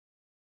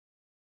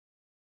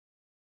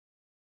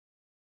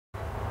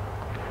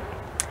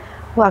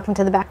Welcome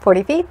to the back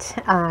 40 feet.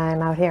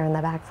 I'm out here in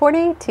the back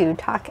 40 to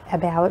talk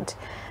about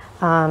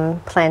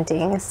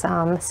planting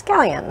some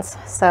scallions.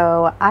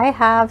 So I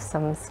have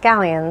some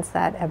scallions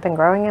that have been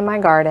growing in my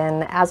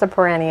garden as a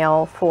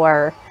perennial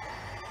for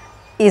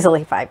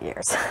easily 5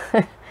 years.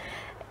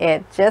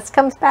 It just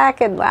comes back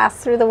and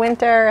lasts through the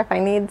winter. If I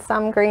need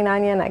some green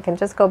onion, I can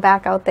just go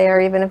back out there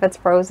even if it's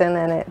frozen,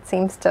 and it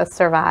seems to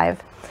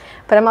survive.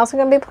 But I'm also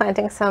going to be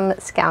planting some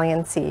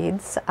scallion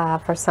seeds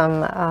for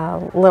some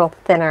little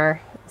thinner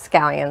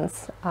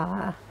scallions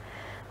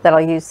that I'll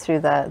use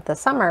through the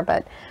summer.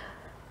 But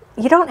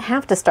you don't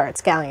have to start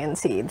scallion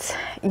seeds.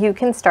 You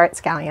can start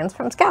scallions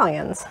from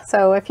scallions.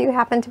 So if you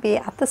happen to be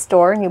at the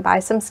store and you buy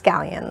some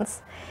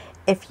scallions,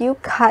 if you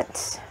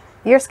cut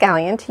your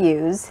scallion to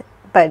use,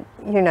 but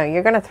you know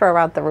you're going to throw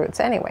out the roots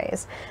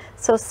anyways,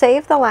 so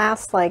save the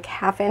last like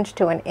 ½ inch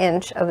to an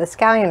inch of the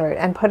scallion root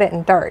and put it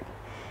in dirt,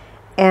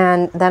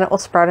 and then it will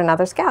sprout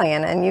another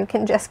scallion, and you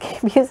can just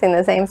keep using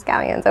the same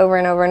scallions over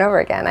and over and over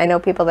again. I know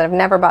people that have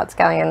never bought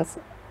scallions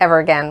ever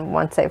again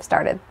once they've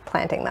started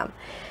planting them.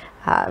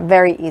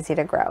 Very easy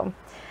to grow.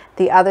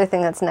 The other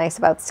thing that's nice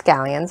about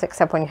scallions,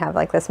 except when you have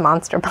like this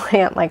monster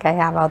plant like I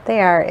have out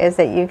there, is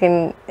that you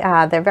can,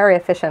 they're very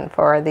efficient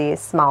for the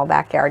small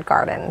backyard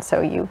garden. So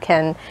you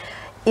can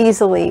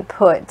easily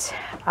put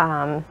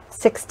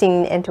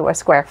 16 into a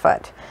square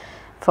foot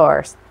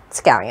for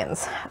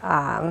scallions.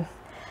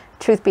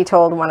 Truth be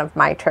told, one of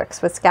my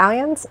tricks with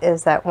scallions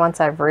is that once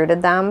I've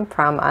rooted them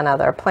from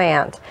another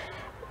plant,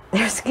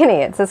 they're skinny.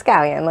 It's a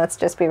scallion. Let's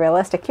just be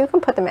realistic. You can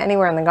put them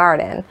anywhere in the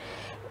garden,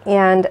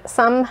 and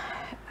some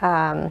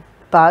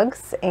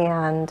bugs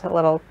and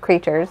little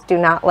creatures do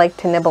not like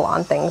to nibble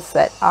on things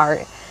that are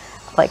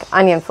like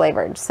onion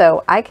flavored.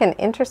 So I can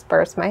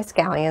intersperse my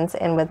scallions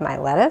in with my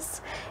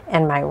lettuce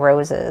and my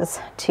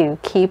roses to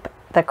keep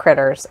the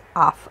critters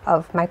off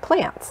of my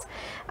plants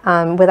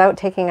without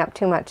taking up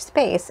too much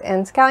space.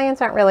 And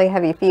scallions aren't really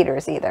heavy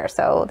feeders either,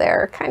 so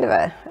they're kind of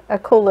a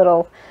cool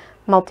little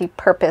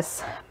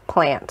multi-purpose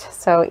plant.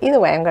 So either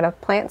way, I'm going to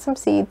plant some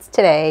seeds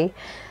today,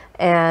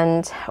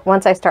 and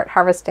once I start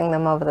harvesting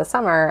them over the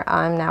summer,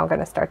 I'm now going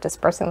to start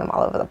dispersing them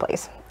all over the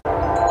place.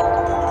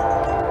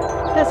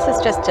 This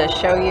is just to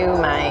show you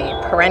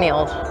my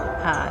perennial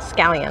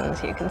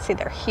scallions. You can see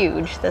they're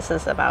huge. This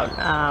is about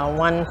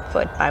 1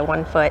 foot by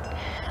 1 foot,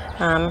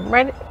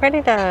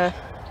 ready to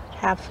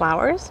have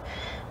flowers,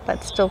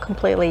 but still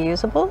completely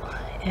usable.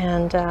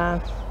 And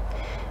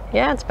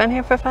yeah, it's been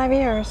here for 5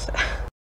 years.